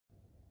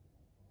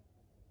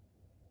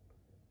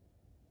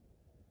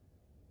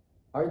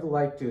I'd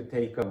like to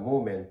take a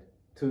moment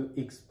to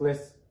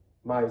express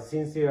my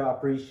sincere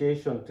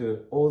appreciation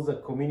to all the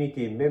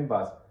community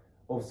members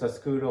of the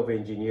School of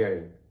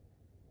Engineering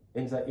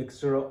in the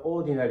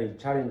extraordinarily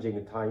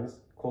challenging times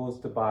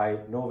caused by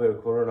novel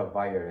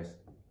coronavirus.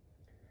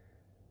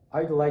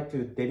 I'd like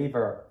to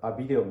deliver a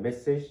video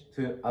message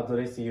to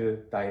address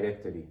you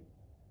directly.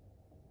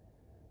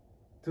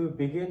 To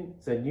begin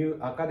the new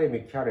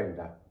academic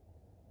calendar,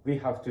 we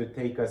have to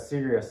take a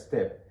serious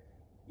step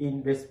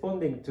in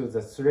responding to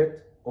the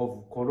threat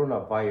of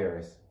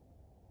coronavirus.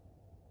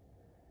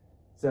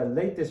 The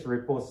latest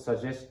reports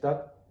suggest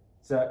that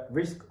the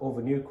risk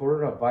of new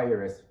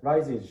coronavirus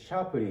rises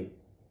sharply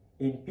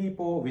in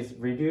people with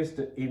reduced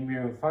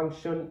immune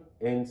function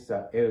and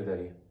the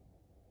elderly.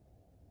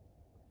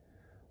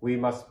 We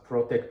must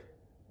protect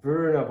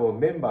vulnerable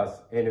members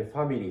and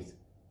families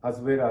as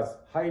well as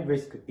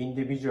high-risk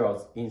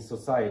individuals in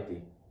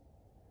society.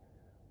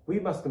 We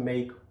must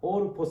make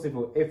all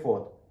possible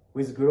effort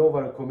with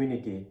global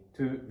community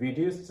to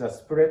reduce the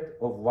spread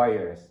of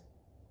virus.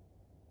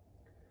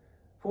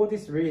 For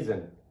this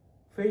reason,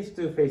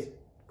 face-to-face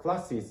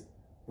classes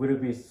will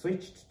be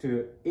switched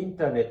to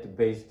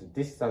internet-based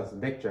distance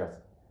lectures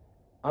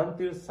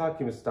until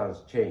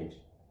circumstances change.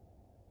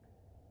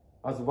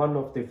 As one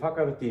of the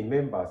faculty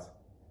members,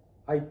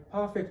 I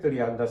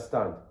perfectly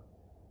understand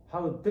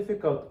how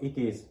difficult it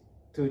is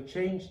to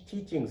change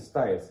teaching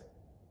styles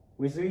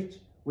with which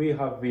we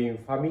have been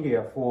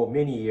familiar for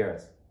many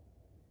years.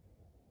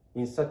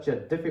 In such a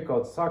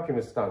difficult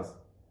circumstance,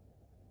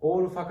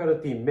 all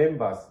faculty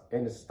members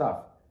and staff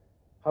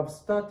have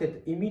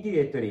started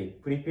immediately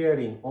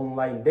preparing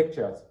online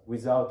lectures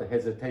without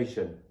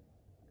hesitation.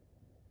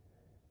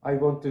 I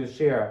want to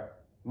share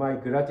my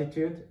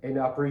gratitude and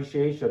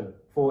appreciation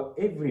for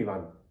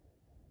everyone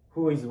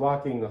who is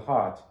working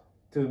hard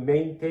to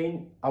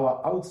maintain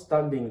our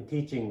outstanding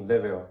teaching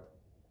level.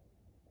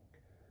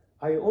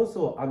 I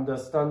also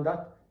understand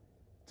that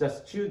the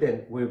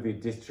student will be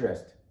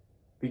distressed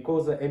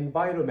because the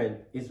environment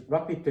is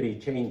rapidly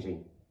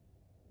changing.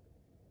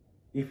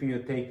 If you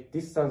take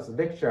distance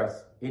lectures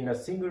in a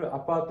single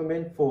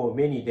apartment for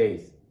many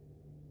days,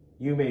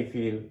 you may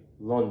feel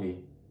lonely.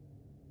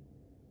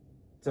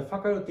 The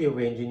Faculty of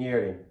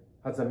Engineering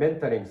has a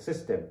mentoring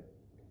system.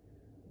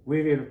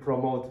 We will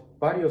promote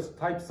various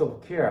types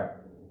of care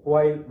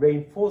while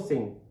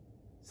reinforcing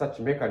such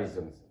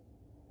mechanisms.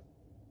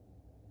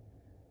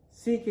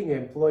 Seeking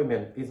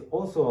employment is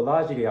also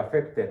largely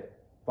affected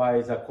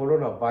by the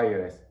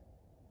coronavirus.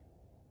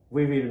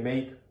 We will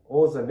make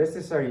all the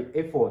necessary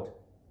effort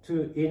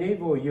to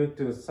enable you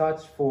to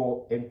search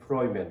for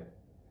employment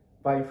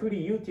by fully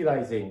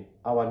utilizing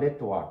our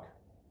network.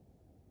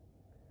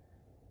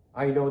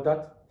 I know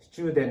that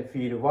students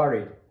feel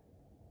worried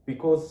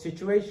because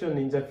situations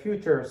in the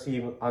future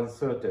seem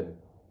uncertain.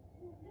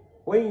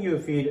 When you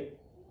feel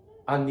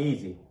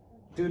uneasy,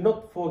 do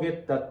not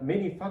forget that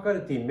many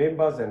faculty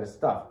members and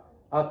staff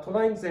are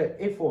trying their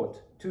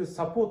effort to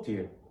support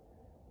you.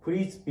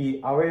 Please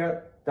be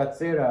aware that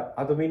there are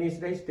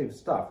administrative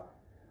staff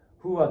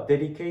who are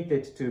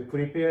dedicated to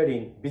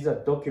preparing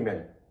visa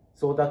documents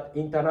so that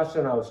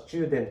international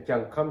students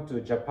can come to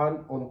Japan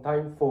on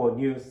time for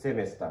new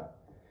semester,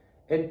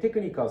 and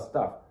technical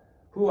staff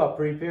who are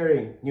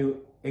preparing new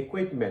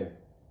equipment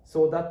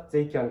so that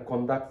they can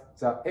conduct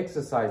the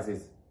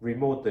exercises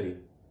remotely.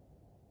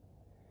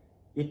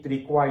 It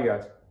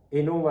required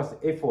enormous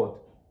effort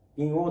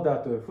in order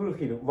to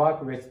fulfill work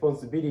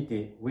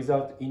responsibility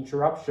without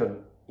interruption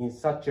in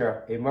such an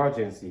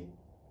emergency.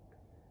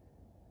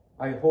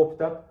 I hope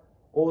that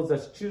all the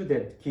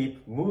students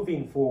keep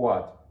moving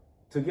forward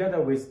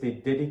together with the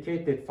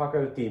dedicated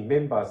faculty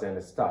members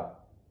and staff.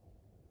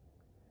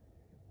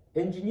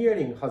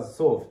 Engineering has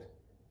solved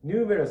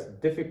numerous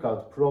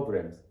difficult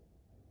problems.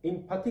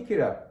 In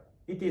particular,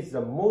 it is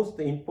the most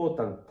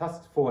important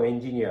task for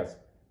engineers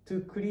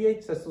to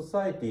create a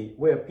society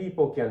where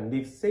people can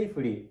live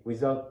safely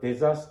without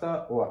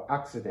disaster or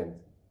accident.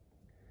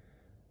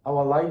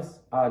 Our lives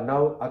are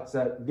now at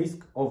the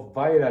risk of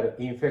viral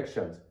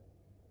infections.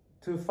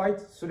 To fight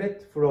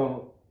threat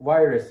from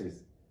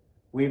viruses,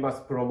 we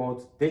must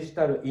promote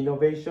digital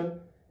innovation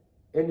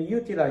and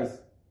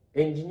utilize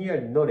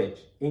engineering knowledge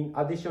in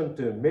addition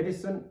to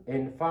medicine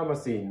and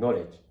pharmacy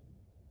knowledge.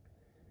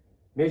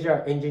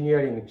 Major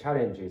engineering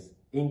challenges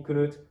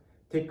include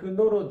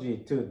technology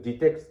to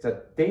detect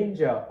the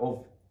danger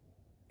of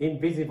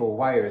invisible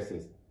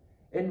viruses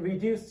and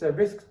reduce the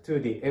risk to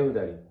the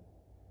elderly,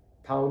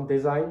 town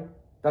design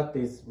that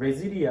is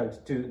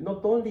resilient to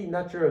not only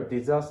natural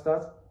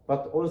disasters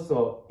but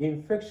also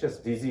infectious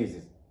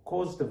diseases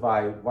caused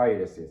by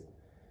viruses,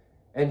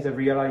 and the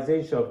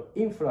realization of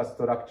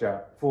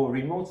infrastructure for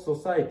remote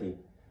society,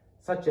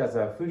 such as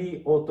a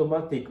fully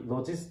automatic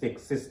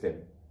logistics system.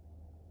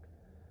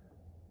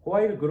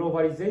 While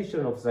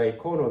globalization of the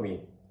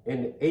economy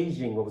and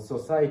aging of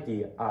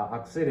society are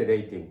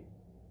accelerating,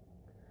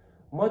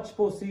 much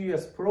more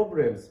serious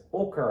problems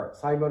occur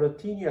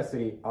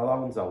simultaneously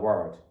around the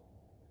world.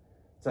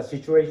 The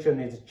situation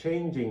is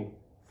changing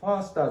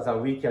faster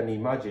than we can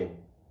imagine.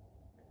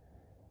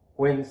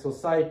 when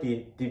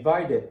society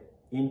divided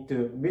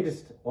into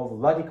midst of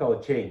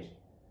radical change,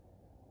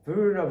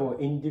 vulnerable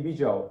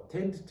individuals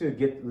tend to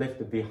get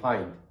left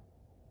behind.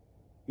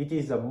 It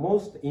is the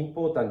most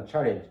important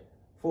challenge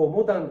for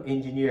modern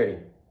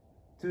engineering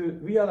to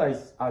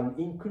realize an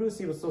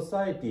inclusive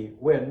society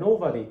where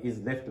nobody is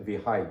left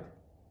behind.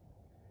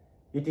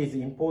 It is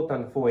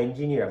important for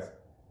engineers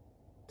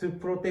to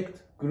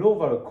protect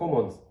global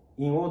commons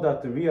in order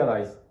to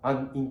realize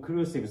an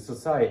inclusive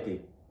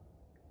society.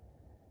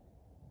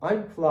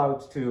 I'm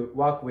proud to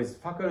work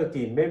with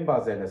faculty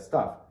members and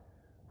staff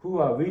who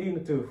are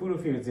willing to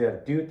fulfill their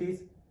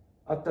duties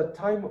at a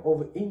time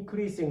of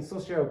increasing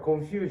social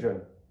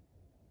confusion.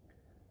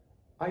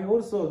 I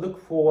also look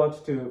forward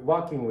to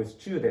working with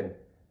students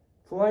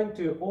trying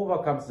to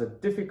overcome the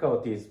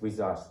difficulties with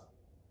us.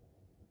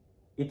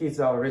 It is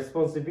our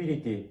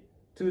responsibility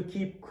to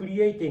keep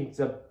creating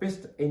the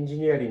best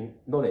engineering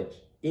knowledge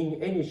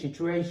in any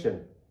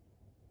situation.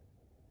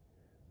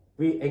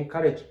 We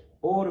encourage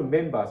all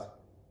members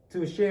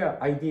to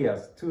share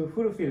ideas to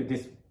fulfill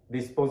these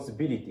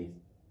responsibilities.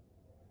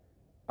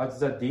 As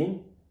the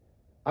Dean,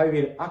 I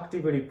will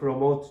actively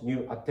promote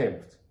new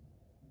attempts.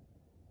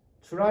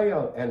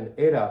 Trial and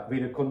error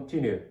will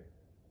continue,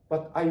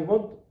 but I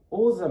want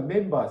all the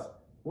members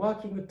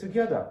working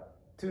together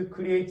to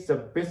create the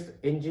best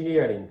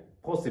engineering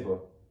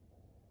possible.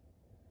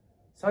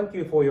 Thank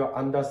you for your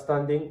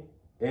understanding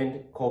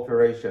and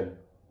cooperation.